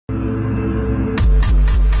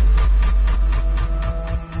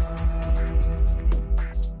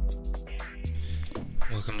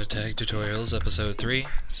Tutorials Episode 3,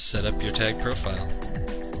 Set Up Your Tag Profile.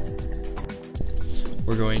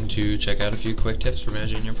 We're going to check out a few quick tips for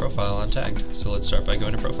managing your profile on Tagged. So let's start by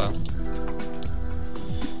going to Profile.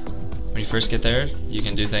 When you first get there, you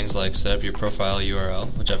can do things like set up your profile URL,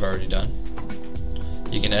 which I've already done.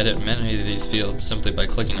 You can edit many of these fields simply by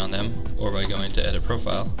clicking on them, or by going to Edit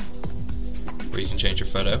Profile, where you can change your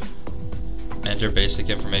photo, enter basic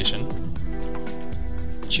information,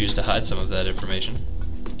 choose to hide some of that information,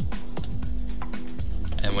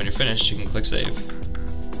 and when you're finished, you can click Save.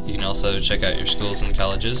 You can also check out your schools and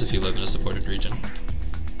colleges if you live in a supported region.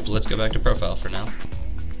 But let's go back to Profile for now.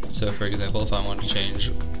 So for example, if I want to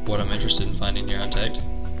change what I'm interested in finding here on Tagged,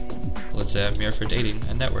 let's say I'm here for dating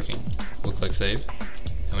and networking. We'll click Save,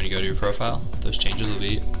 and when you go to your profile, those changes will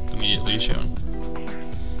be immediately shown.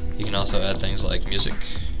 You can also add things like music,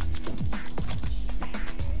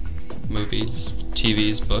 movies,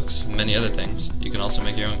 TVs, books, and many other things. You can also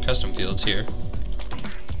make your own custom fields here,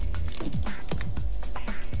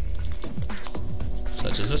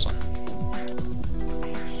 such as this one.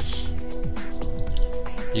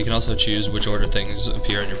 You can also choose which order things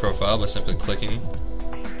appear in your profile by simply clicking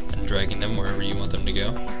and dragging them wherever you want them to go.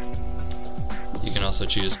 You can also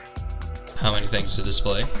choose how many things to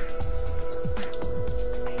display.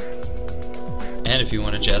 And if you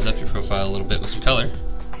want to jazz up your profile a little bit with some color,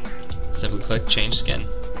 simply click Change Skin.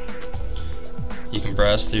 You can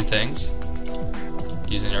browse through things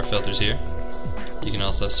using our filters here. You can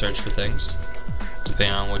also search for things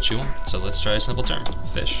depending on what you want. So let's try a simple term,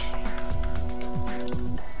 fish.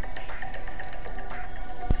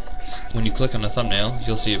 When you click on a thumbnail,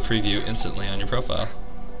 you'll see a preview instantly on your profile.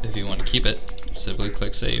 If you want to keep it, simply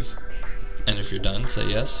click Save. And if you're done, say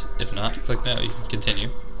yes. If not, click No. You can continue.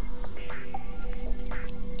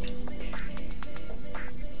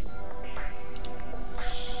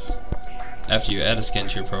 After you add a skin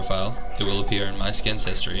to your profile, it will appear in My Skins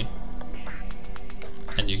history,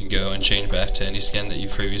 and you can go and change back to any skin that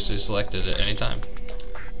you've previously selected at any time.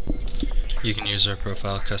 You can use our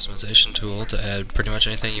profile customization tool to add pretty much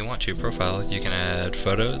anything you want to your profile. You can add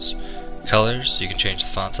photos, colors, you can change the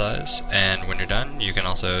font size, and when you're done, you can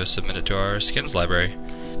also submit it to our skins library.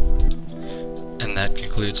 And that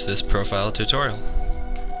concludes this profile tutorial.